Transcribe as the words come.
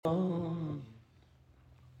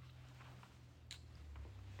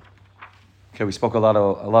Okay, we spoke a lot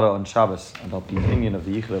on Shabbos about the Indian of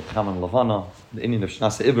the Yichud of Cham and Lavana, the Indian of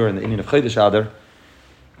Shnasa Iber, and the Indian of Chodesh Adar.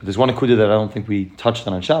 But there's one akudah that I don't think we touched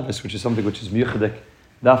on Shabbos, which is something which is miyuchadik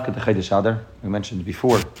dafka to Chodesh Adar. We mentioned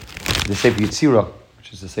before the Sefer Yitzira,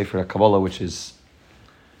 which is the Sefer Kabbalah, which is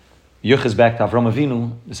Yuchas back to Avram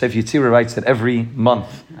Avinu. The Sefer Yitzira writes that every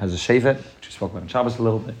month has a shevet, which we spoke about on Shabbos a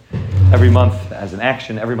little bit. Every month has an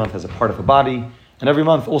action. Every month has a part of a body. And every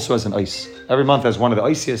month also has an ice. Every month has one of the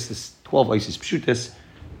ices, this 12 ices pshutis.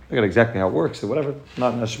 I forget exactly how it works or whatever.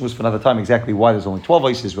 Not shmuz for another time exactly why there's only 12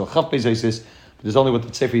 ices, real chafbez ices. But there's only what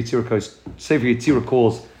the Sefer Yitzira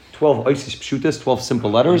calls 12 ices pshutis, 12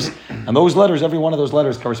 simple letters. And those letters, every one of those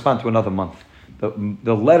letters correspond to another month.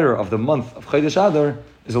 The letter of the month of Chodesh Adar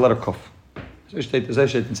is a letter Kuf. So in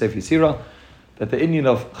Sefer Yitzira that the Indian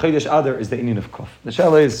of Chodesh Adar is the Indian of Kuf. The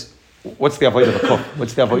shayla is, what's the avoid of a kuf?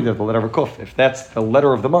 What's the avoid of the letter of a kuf? If that's the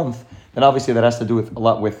letter of the month, then obviously that has to do with a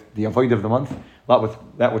lot with the avoid of the month, a lot with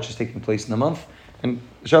that which is taking place in the month. And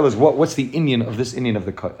the shayla is, what's the Indian of this Indian of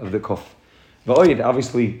the kuf? V'oid,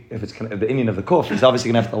 obviously, if it's the Indian of the kuf, is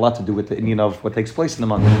obviously going to have a lot to do with the Indian of what takes place in the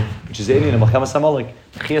month, which is the Indian of Melchemes Amalek,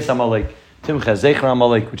 Chias Amalek, Timcha Zecher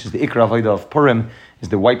Amalek, which is the Ikra avoid of Purim, is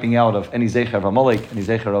the wiping out of any Zecher of Amalek, any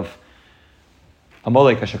Zecher of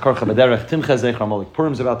Amalek, Ashakarcha B'derech, Timcha Zecher Amalek.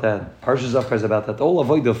 Purim's about that. Parshas Zachar is about that. The whole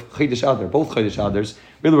avoid of Chodesh Adar, both Chodesh Adars,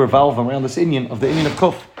 really revolve around this Indian of the Indian of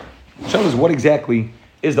Kuf. Show us what exactly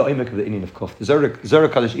is the Oimek of the Indian of Kuf. The Zohar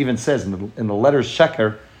Kadosh even says in the letters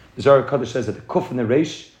Sheker, the Zohar Kadosh says that the Kuf and the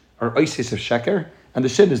Reish are Isis of Sheker, and the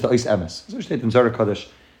Shin is the Ice Emes. So in Zohar Kadosh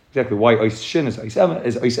exactly why Ice Shin is Ice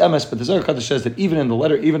Emes, but the Zohar Kadosh says that even in the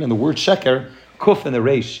word Sheker, Kuf and the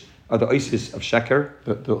Reish are the Isis of Sheker,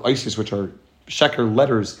 the Isis which are Sheker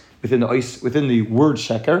letters within the word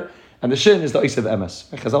Sheker, and the Shin is the Ice of Emes.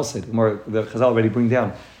 Chazal said, the Chazal already bring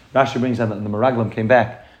down. Rashi brings down that the Meraglim came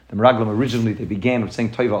back. The Meraglim originally they began with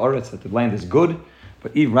saying Toiva Oretz, that the land is good,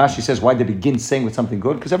 but even Rashi says why they begin saying with something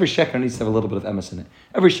good, because every Sheker needs to have a little bit of Emes in it.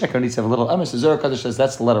 Every Sheker needs to have a little Emes. The Zohar Kadosh says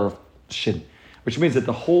that's the letter of Shin, which means that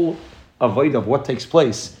the whole avoid of what takes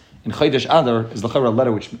place in Chodesh Adar is the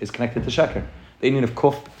letter which is connected to Sheker. The Indian of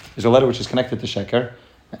Kuf is a letter which is connected to Sheker.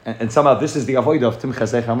 And somehow this is the avoid of Timcha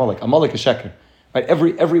Zecher Amalek. Amalek is Sheker. Right?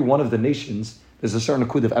 Every one of the nations, there's a certain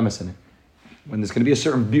akud of emes in it. When there's going to be a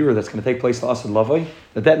certain bira that's going to take place to Asad Lavai,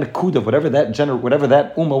 that nakud of whatever that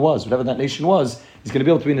ummah was, whatever that nation was, is going to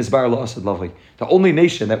be able to be in Isbar La Asad Lavai. The only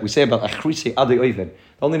nation that we say about Achrise Adai Oived,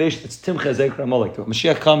 the only nation that's Timcha Zecher Amalek, when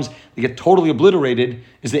Mashiach comes, they get totally obliterated,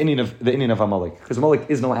 is the Indian of Amalek. Because Amalek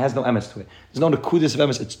has no emes to it. There's no nakudis of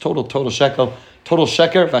emes, it's total shekel, total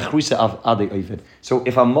sheker, v'achrise Adai Oived. So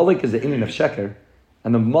if Amalek is the Indian of Sheker,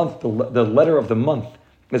 and the letter of the month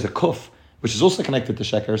is a kuf, which is also connected to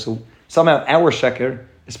Sheker, so somehow our Sheker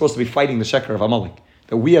is supposed to be fighting the Sheker of Amalek.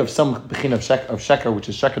 That we have some bechin of Sheker, which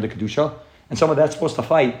is Sheker the Kedusha, and some of that's supposed to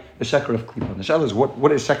fight the Sheker of Klipa. And the Shal is,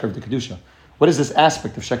 what is Sheker of the Kedusha? What is this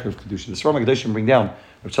aspect of Sheker of Kedusha? The Svar Magdashim bring down,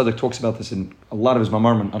 Rav Tzadok talks about this in a lot of his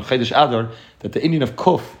Mamarman on Chodesh Adar, that the Indian of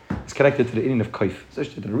Kuf is connected to the Indian of Kaif. So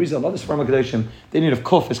the reason a lot of Svar Magdashim, the Indian of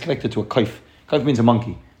Kuf is connected to a Kaif. Kaif means a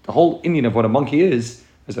monkey. The whole Indian of what a monkey is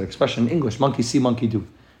an expression in English, monkey see, monkey do.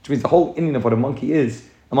 Which means the whole Indian of what a monkey is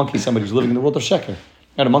somebody who's living in the world of Sheker.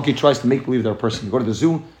 And a monkey tries to make believe they're a person. You go to the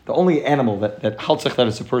zoo, the only animal that haltzach that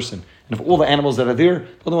it's a person. And of all the animals that are there,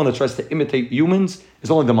 the only one that tries to imitate humans is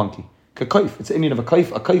only the monkey. Kakaif, it's the Indian of a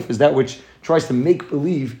kaif. A kaif is that which tries to make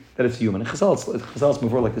believe that it's human. And Chazal's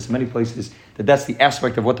before like this in many places, that's the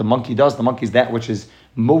aspect of what the monkey does. The monkey is that which is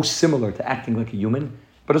most similar to acting like a human,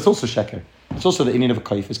 but it's also Sheker. It's also the Indian of a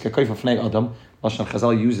kaif. It's kakaif of Fnei Adam. Lashon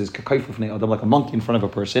Chazal uses kakaif of Fnei Adam, like a monkey in front of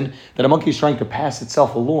a person, that a monkey is trying to pass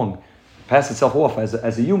itself off as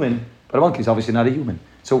a human, but a monkey is obviously not a human.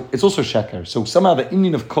 So it's also Sheker. So somehow the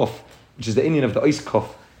Indian of Kuf, which is the Indian of the ice Kuf,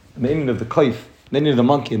 and the Indian of the kaif, the Indian of the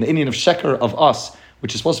monkey, and the Indian of Sheker of us,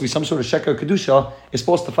 which is supposed to be some sort of Sheker Kedusha, is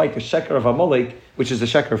supposed to fight the Sheker of Amalek, which is the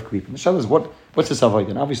Sheker of Klip. And the Shal is, what's this avoid?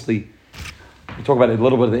 And obviously, we talk about it a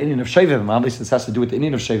little bit of the Indian of Shovavim. Obviously, this has to do with the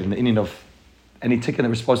Indian of Shovavim, the Indian of any tikkun that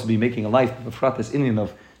we're supposed to be making a life of Efrat, this Indian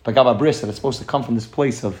of Pagaba Bris, that it's supposed to come from this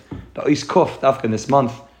place of the Ois Kuf, Dafka, in this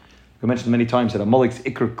month. We mentioned many times that Amalek's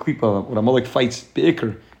Iker Klipa, when Amalek fights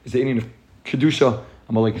Be'ikr, is the Indian of Kedusha.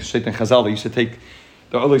 Amalek, Shaitan Chazal, they used to take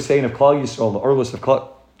the early saying of Klal Yisrael, the Orlos of Klal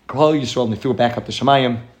Yisrael, and they threw it back up to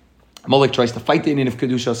Shemayim. Amalek tries to fight the Indian of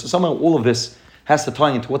Kedusha. So somehow all of this has to tie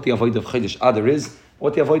into what the avoid of Chodesh Adar is,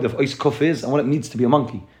 what the avoid of Ois Kuf is, and what it means to be a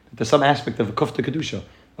monkey. There's some aspect of a Kuf to Kedusha,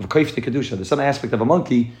 of a Kaif to Kedusha. There's some aspect of a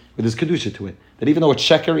monkey with this Kedusha to it. That even though it's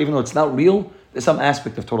Sheker, even though it's not real, there's some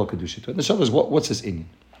aspect of total Kedusha to it. And the Shal is, what's this Indian?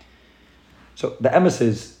 So the emes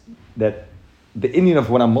is that the Indian of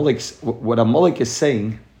what Amalek is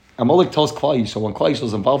saying, Amalek tells Klal Yisrael, when Klal Yisrael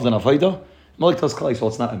is involved in Avodah, Amalek tells Klal Yisrael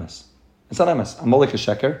it's not emes. It's not emes. Amalek is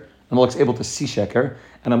sheker. Amalek's able to see sheker,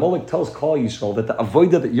 and Amalek tells Klal Yisrael that the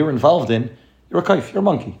Avodah that you're involved in, you're a kaif, you're a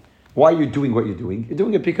monkey. Why are you doing what you're doing? You're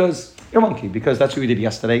doing it because you're a monkey, because that's what you did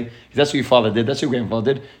yesterday, that's what your father did, that's what your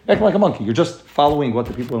grandfather did. You're acting like a monkey. You're just following what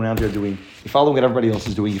the people around you are doing. You're following what everybody else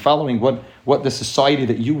is doing. You're following what the society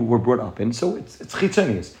that you were brought up in. So it's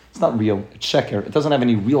chitzonius. It's not real. It's sheker. It doesn't have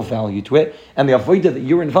any real value to it. And the avodah that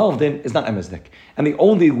you're involved in is not emesdik. And the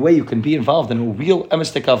only way you can be involved in a real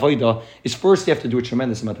emesdik avodah is first you have to do a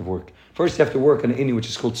tremendous amount of work. First you have to work on an inyan which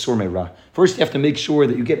is called surmei ra. First you have to make sure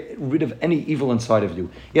that you get rid of any evil inside of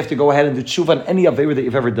you. You have to go ahead and do tshuva on any avera that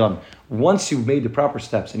you've ever done. Once you've made the proper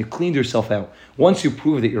steps and you cleaned yourself out, once you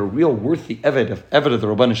prove that you're a real worthy eved of the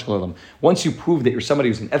Rabbanu Shalom, once you prove that you're somebody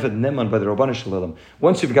who's an eved neman by the Rabbanu Shalom,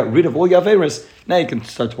 once you've got rid of all your averas, now you can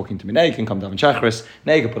start talking to me. Now you can come down in chakras.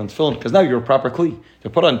 Now you can put on tefillin, because now you're a proper kli. To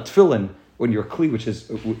put on tefillin when you're a kli which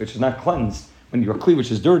is not cleansed, when you're a kli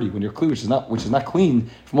which is dirty, when you're a kli which is not clean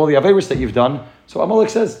from all the averas that you've done. So Amalek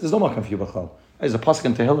says there's no makam for you b'chlal. There's a pasuk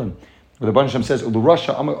in Tehillim where the Rebbeinu Shem says Ulu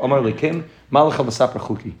Rasha Amar Lekim Malachal L'Sapar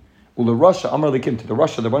Chuki. Ulu Rasha Amar Lekim, to the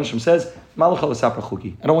Rasha the Rebbeinu Shem says Malachal L'Sapar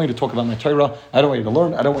Chuki. I don't want you to talk about my Torah. I don't want you to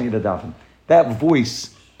learn. I don't want you to daven. That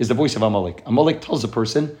voice is the voice of Amalek. Amalek tells the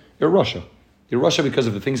person you're Rasha. You're Rasha because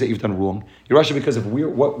of the things that you've done wrong. You're Rasha because of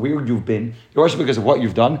where you've been. You're Rasha because of what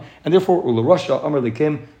you've done. And therefore, Ulu Rasha Amar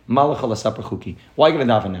Lekim Malachal L'Sapar Chuki. Why are you going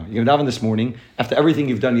to daven now? You're going to daven this morning after everything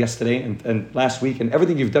you've done yesterday and last week and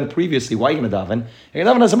everything you've done previously. Why are you going to daven? You're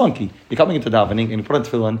going to daven as a monkey. You're coming into davening and you put on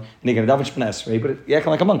tefillin and you're going to daven Shemana Esrei, but you're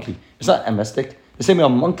acting like a monkey. It's not emestic. The same way a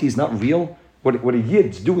monkey is not real. What a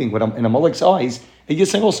yid's doing, in a Amalek's eyes, a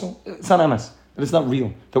yid's saying also, it's not emes. That it's not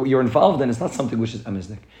real. That what you're involved in is not something which is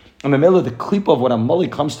emesnik. And the clip of what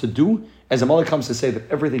Amalek comes to do, as Amalek comes to say that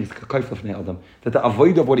everything is kakaif of Adam, that the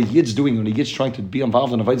avoid of what a yid's doing when a yid's trying to be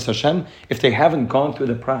involved in avodas Hashem, if they haven't gone through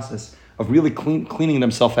the process of really cleaning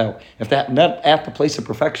themselves out, if they're not at the place of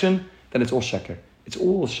perfection, then it's all sheker. It's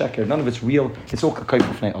all sheker. None of it's real. It's all kakaif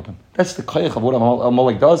of Adam. That's the kayach of what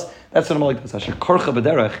Amalek does. That's what Amalek does. Asher korcha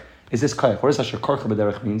b'derech is this kayach. What does Asher korcha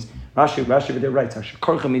b'derech means? Rashi b'derech writes Asher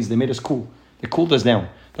korcha means they made us cool. They cooled us down.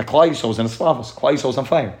 The Klal Yisrael was in a slavos. Klal Yisrael was on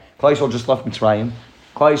fire. Klal Yisrael just left Mitzrayim.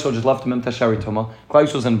 Klal Yisrael just left Mem Tashari Toma. Klal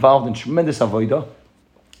Yisrael was involved in tremendous avodah.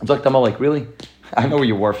 It's like Amalek, really? I know where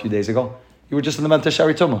you were a few days ago. You were just in the Mem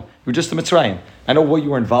Tashari Toma. You were just in Mitzrayim. I know what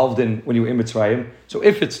you were involved in when you were in Mitzrayim. So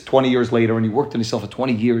if it's 20 years later and you worked on yourself for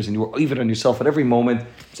 20 years and you were even on yourself at every moment,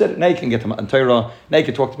 said, now you can get to Matan Torah. Now you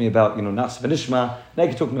can talk to me about, Nas v'Nishma. Now you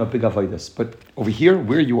can talk to me about big avodas. But over here,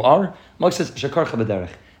 where you are, Amalek says, Shakar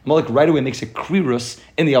Chabederech. Amalek right away makes a krirus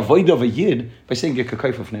in the avodah of a yid by saying you're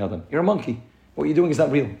kakayf of Adam. You're a monkey. What you're doing is not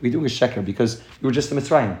real. What you're doing is sheker because you were just a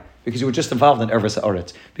Mitzrayim, because you were just involved in Erves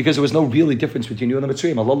Haaretz, because there was no really difference between you and the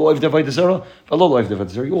Mitzrayim. Allah lo'ev d'avodah zara, Allah lo'ev d'avodah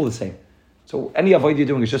zara. You're all the same. So any avodah you're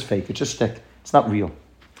doing is just fake. It's just shtick. It's not real.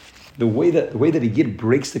 The way that a yid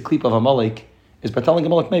breaks the klip of Amalek is by telling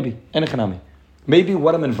Amalek maybe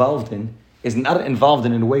what I'm involved in is not involved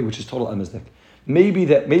in a way which is total emesdik.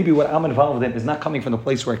 Maybe what I'm involved in is not coming from the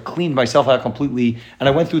place where I cleaned myself out completely and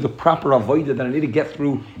I went through the proper avodah that I need to get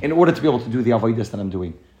through in order to be able to do the avodas that I'm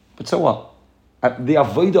doing. But so what? The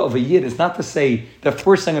avodah of a yid is not to say that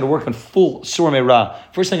first I'm going to work on full surmei ra,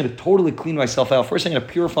 first I'm going to totally clean myself out, first I'm going to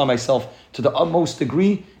purify myself to the utmost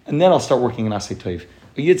degree, and then I'll start working in asay tov.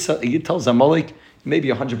 A yid tells Amalek, maybe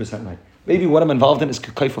 100% right. Maybe what I'm involved in is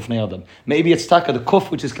kakaif of Adam. Maybe it's taka, the kuf,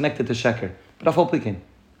 which is connected to sheker. But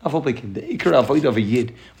the ikar avoid of a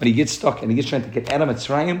yid, when he gets stuck and he gets trying to get out of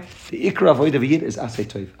Mitzrayim, the ikar avoid of a yid is asay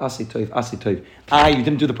tov. You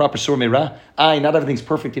didn't do the proper surmei ra. Not everything's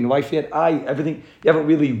perfect in your life yet. Everything, you haven't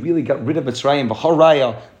really got rid of Mitzrayim.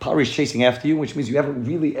 B'haraya, Pari is chasing after you, which means you haven't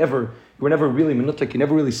really you were never really menutek, you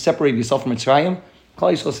never really separated yourself from Mitzrayim.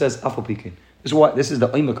 Klal Yisrael says, afal pikin. This is the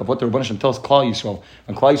oimuk of what the Rebbeinu Shem tells Klal Yisrael.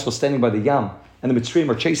 When Klal Yisrael is standing by the Yam, and the Mitzrayim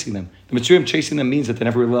are chasing them. The Mitzrayim chasing them means that they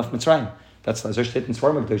never really left Mitzrayim. That's Azar State in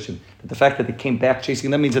Svarim Kedushin. That the fact that they came back chasing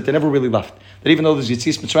them means that they never really left. That even though there's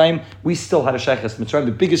Yitzis Mitzrayim, we still had a Sheikhas Mitzrayim.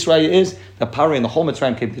 The biggest raya is that Pari and the whole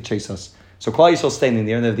Mitzrayim came to chase us. So Klal Yisrael standing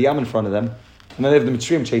there, and they have the Yam in front of them, and then they have the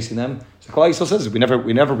Mitzrayim chasing them. So Klal Yisrael says, we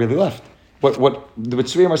never really left. What the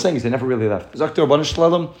Mitzrayim are saying is they never really left. Zakter Rabbanu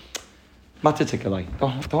Shalom,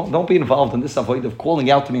 don't be involved in this avoid of calling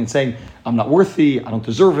out to me and saying, I'm not worthy, I don't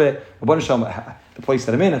deserve it. The place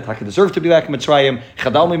that I'm in, I deserve to be back in Mitzrayim.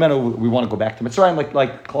 We want to go back to Mitzrayim,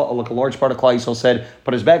 like a large part of Klal Yisrael said,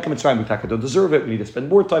 but it's back to Mitzrayim, we don't deserve it. We need to spend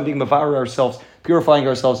more time being mavar ourselves, purifying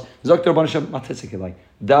ourselves.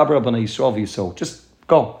 Just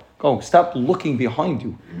go. Go. Stop looking behind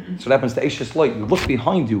you. So what happens to Eishes Light. You look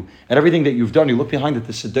behind you at everything that you've done. You look behind at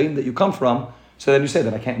the Sedaim that you come from. So then you say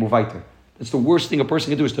that I can't move weiter. That's the worst thing a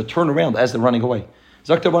person can do is to turn around as they're running away.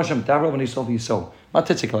 Stop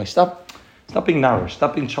being narrow.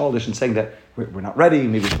 Stop being childish and saying that we're not ready.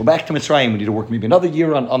 Maybe we'll go back to Mitzrayim. We need to work maybe another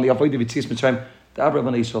year on the Avodah B'Tzias Mitzrayim.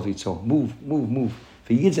 Move.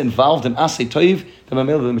 For Yid's involved in Asay Toiv, the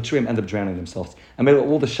Mitzrayim end up drowning themselves. And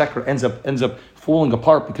all the sheker ends up falling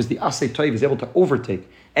apart because the Asay Toiv is able to overtake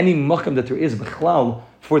any makam that there is b'chlal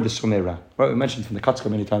for the Sumeira. Right? We mentioned from the Katzka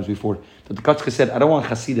many times before that the Katzka said, I don't want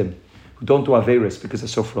Hasidim who don't do Averis because they're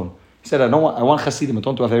so from. He said, I want Hasidim who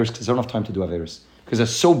don't do Averis because they don't have time to do Averis. Because they're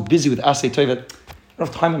so busy with Asay Toiv that I don't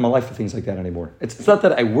have time in my life for things like that anymore. It's not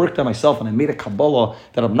that I worked on myself and I made a Kabbalah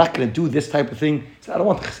that I'm not going to do this type of thing. So I don't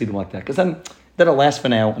want the Hasidim like that because then that'll last for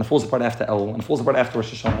now and it falls apart after El and it falls apart after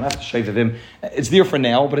Rosh Hashanah and after Shovavim. It's there for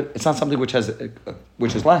now, but it's not something which is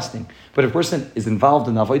lasting. But if a person is involved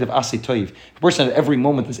in the avoid of Asay Toiv, if a person at every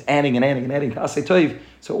moment is adding to Asay Toiv,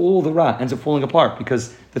 so all the Ra ends up falling apart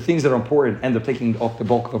because the things that are important end up taking up the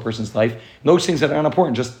bulk of a person's life. And those things that are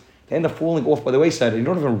unimportant just they end up falling off by the wayside, and you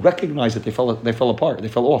don't even recognize that they fell apart, they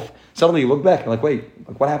fell off. Suddenly you look back and like, wait,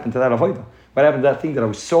 what happened to that avodah? What happened to that thing that I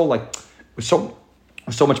was so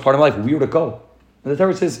much part of my life? Where did it go? And the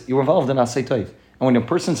Torah says you're involved in Asay Toiv, and when a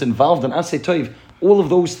person's involved in Asay Toiv, all of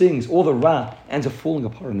those things, all the Ra, ends up falling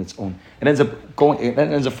apart on its own. It ends up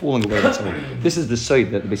falling away on its own. This is the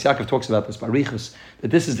side that the Beis Yaakov talks about this by Riches,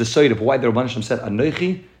 that this is the side of why the Rabban Shem said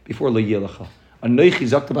Anochi before Lo Yelecha. Anochi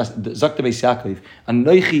Zakta Beis Yaakov.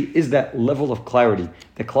 Anochi is that level of clarity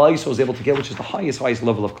that Klal Yisrael is able to get, which is the highest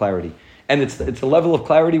level of clarity. And it's a level of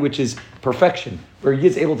clarity which is perfection, where he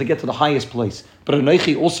is able to get to the highest place. But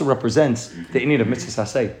Anochi also represents the Indian of Mitzvah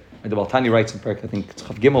Saseh. The Baltani writes in Perek, I think it's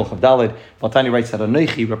Chav Gimel, Chav Daled, Baltani writes that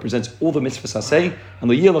Anochi represents all the Mitzvah Saseh, and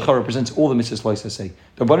Lo Yelecha represents all the Mitzvah Lo Saseh.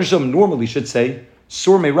 The Rebbeinu Shalom normally should say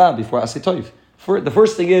Sur Meirah before Asay Toiv. The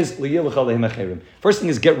first thing is First thing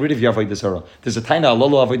is get rid of your avodah zarah. There's a taina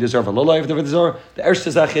lolo avodah zarah, lolo avodah zarah. The first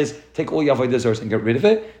zach is take all your avodah zarahs and get rid of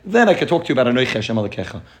it. Then I can talk to you about Anochi Hashem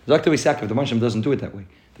Elokecha. The Dr. Beis Yaakov, the Rebbeinu Shalom doesn't do it that way.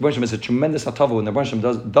 The Rebbeinu Shalom is a tremendous hatava when the Rebbeinu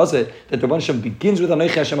Shalom does it. That the Rebbeinu Shalom begins with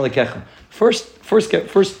Anochi Hashem Elokecha.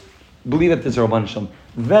 First believe that there's a Rebbeinu Shalom.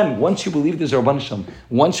 Then once you believe there's a Rebbeinu Shalom,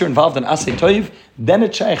 once you're involved in Asay Toiv, then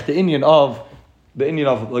it's shaykh the Indian of Lo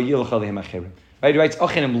Yilcha Lehem Acherim. Right? He writes,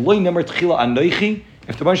 Achenim loy nemer tchila Anochi.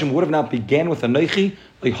 If the Rebbeinu would have not began with Anochi,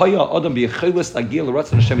 Lehaya Adam b'Yechelis Agil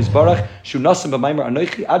Ratzon Hashem Yisbarach Shunasim b'Maimer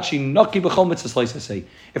Anochi Ad Shinaki b'Chol Mitzvah Slice.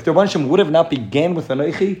 If the Rebbeinu would have not began with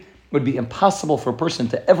Anochi, it would be impossible for a person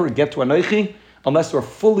to ever get to Anochi unless they're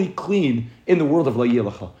fully clean in the world of La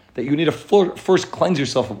Yelecha. That you need to first cleanse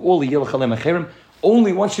yourself of all the Yelecha Le'Macherim.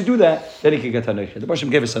 Only once you do that, then you can get to Anochi. The Rebbeinu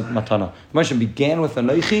gave us a matana. The Rebbeinu began with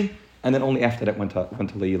Anochi, and then only after that went to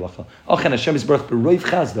Le'yilacha. Achen Hashem is baruch b'roiv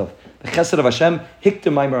chazdav. The chesed of Hashem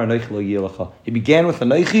hiktem maimer anochi Le'yilacha. He began with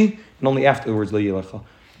anochi, and only afterwards Le'yilacha.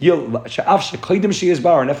 She'av she'koidim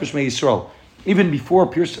she'yizbar nefesh me'Yisrael. Even before a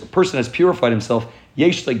person has purified himself,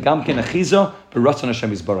 yesh le'gam ken achiza b'ratzon Hashem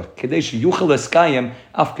yizbarach. Kedei she'yuchel eskayim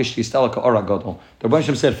af k'sh'yistal ka'ora gadol. The Rebbeinu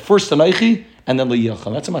Shem said first anochi, and then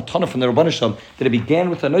Le'yilacha. That's a matana from the Rebbeinu Shem that it began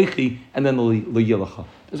with anochi, and then Le'yilacha.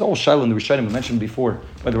 There's a whole shaila in the Rishonim we mentioned before,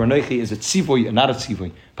 whether Anochi is a tzivoy or not a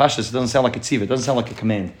tzivoy. Pashas, it doesn't sound like a tzivoy, it doesn't sound like a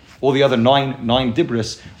command. All the other nine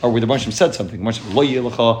dibris are where the Rebbeinu Shem said something. Lo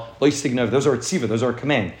Yelecha, Lo Signav, those are a tzivoy, those are a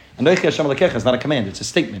command. Anochi Hashem Elokecha is not a command, it's a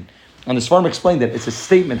statement. And the Svarim explained that it's a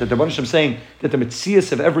statement that the Rebbeinu Shem saying that the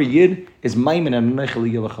Metzias of every Yid is Maimin and Anochi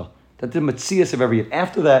Le'yilacha. That the Metzias of every Yid.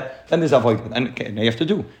 After that, then there's avoid. And okay, now you have to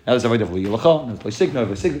do. Now there's avoid of Le'yilacha, now there's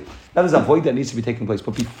Signav, now there's avoid that needs to be taking place.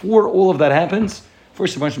 But before all of that happens,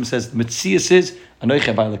 first, the Rebbeinu says the Metzias is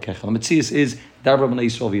Anochi Ba'alekecha. The Metzias is Darba B'nai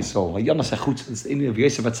Yisrael V'Yisrael. Hayanas HaChutz. This is the Indian of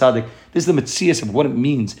Yosef HaTzadik. This is the Metzias of what it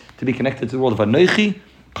means to be connected to the world of Anochi.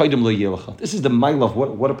 Kaidim Lo Yelecha. This is the mile of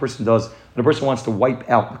what a person does when a person wants to wipe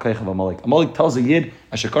out the Koich of Amalek. Amalek tells a Yid,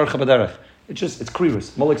 Ashakar Chabaderech. It's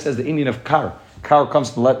Krivis. Amalek says the Indian of Kar. Kar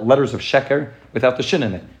comes from letters of Sheker without the Shin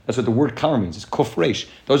in it. That's what the word Kar means. It's Kuf Reish.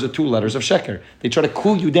 Those are two letters of Sheker. They try to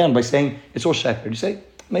cool you down by saying it's all Sheker. You say,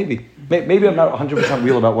 maybe I'm not 100%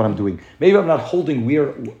 real about what I'm doing. Maybe I'm not holding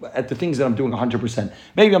weir at the things that I'm doing 100%.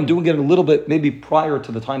 Maybe I'm doing it a little bit, maybe prior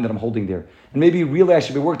to the time that I'm holding there. And maybe really I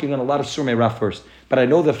should be working on a lot of Sur Meirah first. But I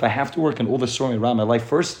know that if I have to work on all the Sur Meirah in my life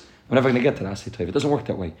first, I'm never going to get to the Asay Toiv. It doesn't work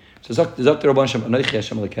that way. So Zak the Rabban Shem, Anochi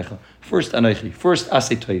Hashem Elokecha. First Anochi, first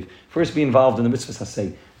Asay Toiv. First be involved in the mitzvahs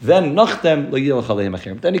Asay. Then Nachdem Lo Yilcha Lehem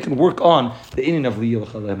Acherim. Then you can work on the Indian of Lo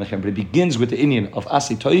Yilcha Lehem Acherim. But it begins with the Indian of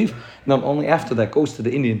Asay Toiv, and then only after that goes to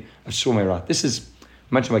the Indian of Sur Meirah. This is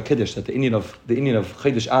mentioned by Kiddush that the Indian of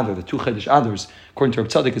Chodesh Adar, the two Chodesh Adars, according to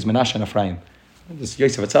Reb Tzaddik, is Menashe and Ephraim. This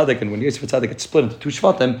Yosef Tzaddik, and when Yosef Tzaddik gets split into two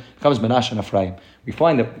Shvatim, it becomes Menashe and Ephraim. We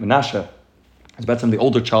find that Menashe is better than the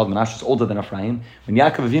older child. Menashe is older than Ephraim. When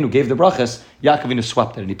Yaakov Avinu gave the brachas, Yaakov Avinu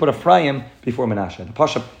swapped it, and he put Ephraim before Menashe. The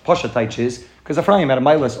Pasha Taich is because Ephraim had a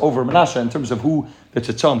milas over Menashe in terms of who the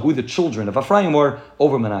tzitzum, who the children of Ephraim were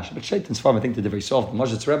over Menashe. But Shaitan's farm, I think, did it very soft. The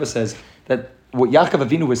Moshe Rebbe says that what Yaakov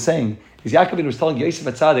Avinu was saying is Yaakov Avinu was telling Yosef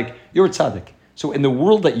Tzaddik, you're a tzaddik. So in the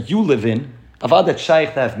world that you live in, Avad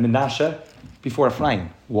Shaykh to have Menashe before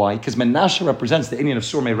Ephraim. Why? Because Menashe represents the Indian of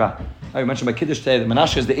Sur Meirah. I mentioned by Kiddush today that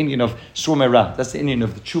Menashe is the Indian of Sur Meirah. That's the Indian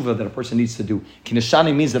of the tshuva that a person needs to do.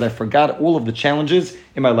 Kineshani means that I forgot all of the challenges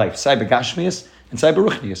in my life. Sai begashmias and Sai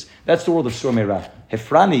beruchnias. That's the world of Sur Meirah.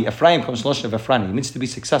 Ephraim comes from Lashon of Ephraim. It means to be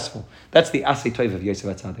successful. That's the Asay Toiv of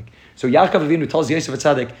Yosef Tzaddik. So Yaakov Avinu tells Yosef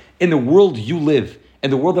Tzaddik, in the world you live,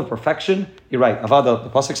 in the world of perfection, you're right. Avada, the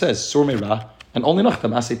pasuk says Sur Meirah, and only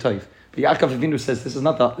Nachtam Asay Toiv. But Yaakov Avinu says this is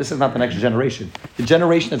not the next generation. The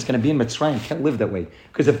generation that's going to be in Mitzrayim can't live that way.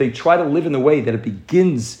 Because if they try to live in the way that it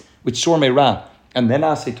begins with Sur Meirah and then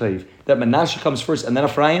Asay Toiv, that Menashe comes first and then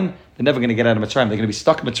Ephraim, they're never going to get out of Mitzrayim. They're going to be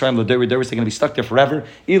stuck in Mitzrayim. They're going to be stuck there forever.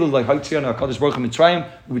 Either like Haitzion or HaKadosh Baruch Hu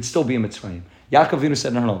Mitzrayim, we would still be in Mitzrayim. Yaakov Avinu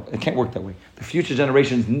said, no, it can't work that way. The future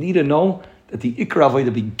generations need to know that the Ikra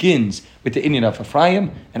Avodah begins with the Indian of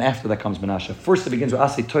Ephraim, and after that comes Menashe. First it begins with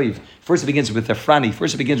Asay Toiv. First it begins with Ephrani.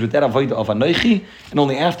 First it begins with that Avodah of Anoichi, and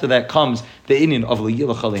only after that comes the Indian of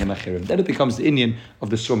L'yilach Alehem Achirim. Then it becomes the Indian of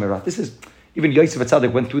the Sur Meirah. This is, even Yosef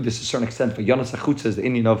Tzaddik went through this to a certain extent. For Yonas Achutza is the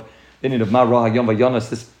Indian of Marah, Hayom Vayonas,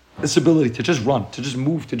 this ability to just run, to just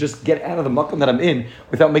move, to just get out of the makom that I'm in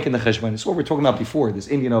without making the cheshbon. It's what we were talking about before, this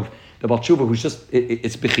Indian of the Baal Tshuva who's just,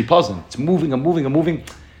 it's b'chipazon. It's moving.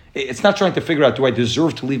 It's not trying to figure out, do I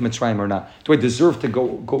deserve to leave Mitzrayim or not? Do I deserve to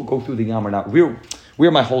go through the Yam or not? Where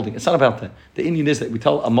am I holding? It's not about that. The Indian is that we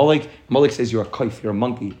tell Amalek says you're a kaif, you're a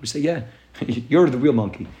monkey. We say, yeah, you're the real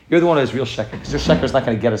monkey. You're the one who has real sheker. Because your sheker is not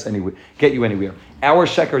going to get you anywhere. Our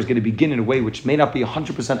sheker is going to begin in a way which may not be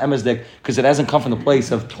 100% emesdek because it hasn't come from the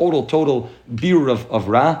place of total beer of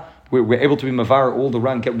ra. We're able to be mavar all the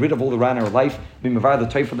ra and get rid of all the ra in our life, be mavar the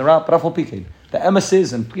taif from the ra, but afal pikein. The MS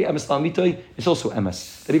is, and pre-MS Talmitoi, it's also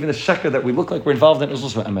MS. That even the sheker that we look like we're involved in is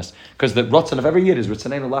also MS. Because the rotzen of every yid is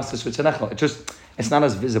Ritzaneinu Lastis Ritzanecha. It's not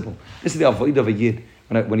as visible. This is the avodah of a yid.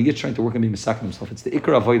 When a yid's trying to work and be misakin himself, it's the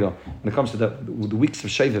ikar avodah. When it comes to the weeks of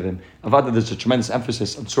Shovavim, Avada, there's a tremendous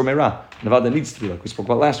emphasis on Sur Meirah. And Avada needs to be, like we spoke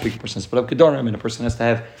about last week, a person has to put up Kedorim, and a person has to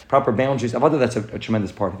have proper boundaries. Avada, that's a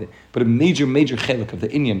tremendous part of it. But a major chelik of the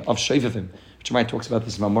Inyan of Shovavim, which Ramai talks about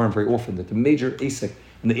this in Mamorim very often, that the major asik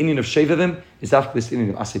and the Indian of Shovavim is after this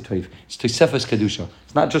Indian of Asay Toiv. It's Tosefes Kedusha.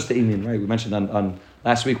 It's not just the Indian, right? We mentioned on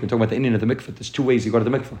last week, we were talking about the Indian of the mikveh. There's two ways you go to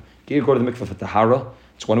the mikveh. You go to the mikveh for Tahara.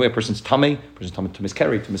 It's one way a person's tamei, a person's tamei to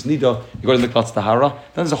miskeri, to misnida. You go to the mikveh, that's Tahara. Then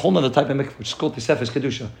there's a whole other type of mikveh, which is called Tosefes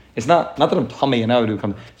Kedusha. It's not that I'm tamei and now I do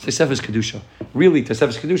come. It's Tosefes Kedusha. Really,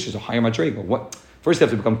 Tosefes Kedusha is a higher madrega. What? First you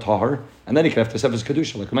have to become tahar, and then you can have Tosefes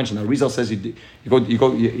Kedusha. Like I mentioned, now Rizal says you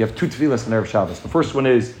have two tefillas on Erev Shabbos. The first one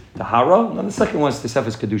is Tahara, and then the second one is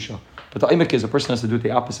Tosefes Kedusha. But the Aimek is a person has to do it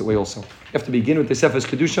the opposite way also. You have to begin with Tosefes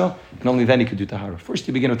Kedusha, and only then you can do Tahara. First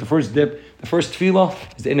you begin with the first dip. The first tefillah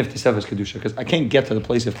is the end of Tosefes Kedusha, because I can't get to the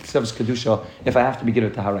place of Tosefes Kedusha if I have to begin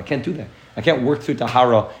with Tahara. I can't do that. I can't work through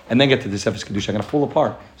Tahara and then get to Tosefes Kedusha. I'm going to fall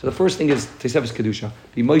apart. So the first thing is Tosefes Kedusha.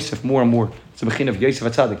 Be Moisef more and more. It's a mechin of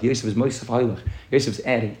Yosef Tzaddik. Yosef is Moisef Hailach. Yosef is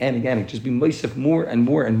adding. Just be Moisef more and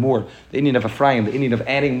more and more. The Indian of Ephraim, the Indian of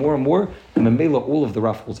adding more and more, and the Mela, all of the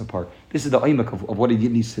Ra falls apart. This is the Aimek of what a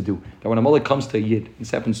Yid needs to do. That when a Malek comes to a Yid,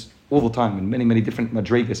 this happens all the time in many different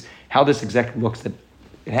madregas, how this exactly looks, that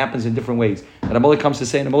it happens in different ways. That a Malek comes to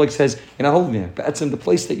say, and a Malek says, you're not holding it. Ba'atzim, the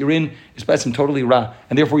place that you're in is Ba'atzim totally Ra.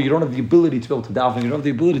 And therefore you don't have the ability to be able to daven, you don't have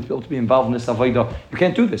the ability to be able to be involved in this Avodah. You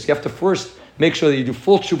can't do this. You have to first make sure that you do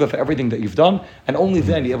full tshuva for everything that you've done, and only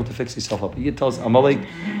then you're able to fix yourself up. He tells Amalek,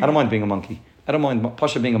 I don't mind being a monkey. I don't mind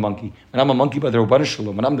Pasha being a monkey. When I'm a monkey by the Rabbanah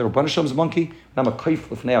Shalom, when I'm the Rabbanah Shalom's monkey, when I'm a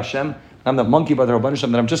kaif l'fnei Hashem, when I'm the monkey by the Rabbanah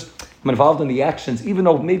Shalom, that I'm involved in the actions, even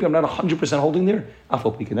though maybe I'm not 100% holding there,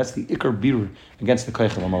 afal pikin. That's the ikar birur against the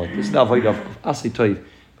kaich of Amalek. This is the avodah of Asay Toiv.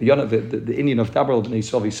 The Indian of Dabar B'nai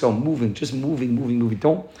Yisrael, he's so moving.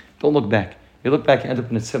 Don't look back. You look back, you end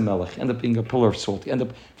up in a tzim melech, you end up being a pillar of salt, you end up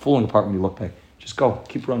falling apart when you look back. Just go,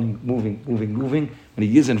 keep running, moving. When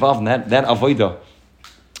he is involved in that avodah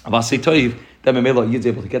of Asay Toiv, then Memela Yid's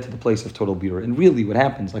able to get to the place of total birur. And really what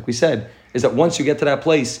happens, like we said, is that once you get to that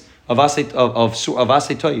place Asay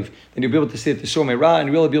Toiv, then you'll be able to say that the Shomei Ra,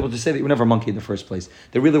 and you'll be able to say that you were never a monkey in the first place.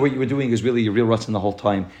 That really what you were doing is really your real Ratzon the whole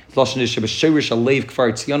time.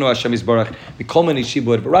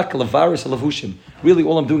 Really,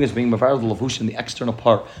 all I'm doing is being Mavar the Lavushim, the external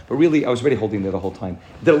part. But really, I was already holding there the whole time.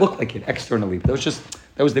 It didn't look like it externally, but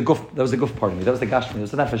that was the guf part of me. That was the gashmi. That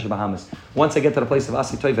was the nefesh of Bahamas. Once I get to the place of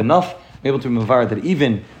Asay Toiv enough, I'm able to be Mavar that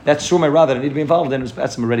even that Shomei Ra that I need to be involved in was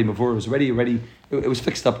Betzim already Mavur. It was already. It was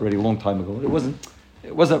fixed up already a long time ago. It wasn't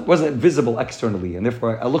visible externally, and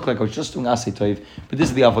therefore I looked like I was just doing Asay Toiv. But this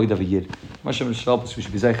is the avoid of a yid. Mashem Shalpus, we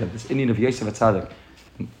should be zeicher. This Indian of Yosef Atzadik,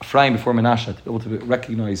 Ephraim before Menashe, to be able to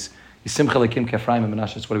recognize Simcha Lekim Kefraim and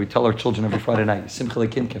Menashe. That's what we tell our children every Friday night. Simcha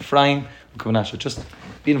Lekim Kefraim and Menashe. Just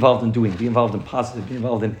be involved in doing, be involved in positive, be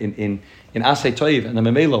involved in Asay Toiv. And the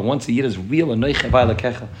Memela, once a yid is real,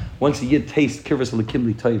 once a yid tastes Kirvas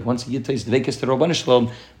Lekimli Toiv, once a yid tastes Dvekis to Rabban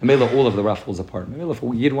Shalom, Memela, all of the raffles apart. Memela, if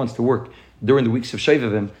a yid wants to work during the weeks of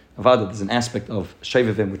Shovavim, Avada, there's an aspect of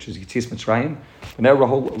Shovavim, which is Yitzis Mitzrayim. But now we're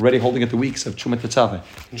already holding at the weeks of Chumat Tetzaveh.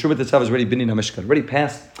 Chumat Tetzaveh is already Binyan HaMishkan, already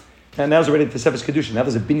passed. And now it's already Tesefes Kedushin. Now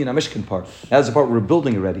there's a Binyan HaMishkan part. Now there's a part we're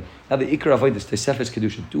building already. Now the Ikar Avodah is Tesefes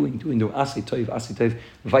Kedushin. Doing Asay Toiv,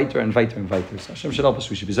 Viter and Viter and Viter. So Hashem should help us.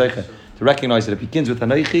 We should be zeicher to recognize that it begins with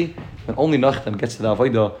Anoichi, and only Nachtan gets to the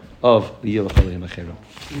Avodah of the Yilach Alayim Achera.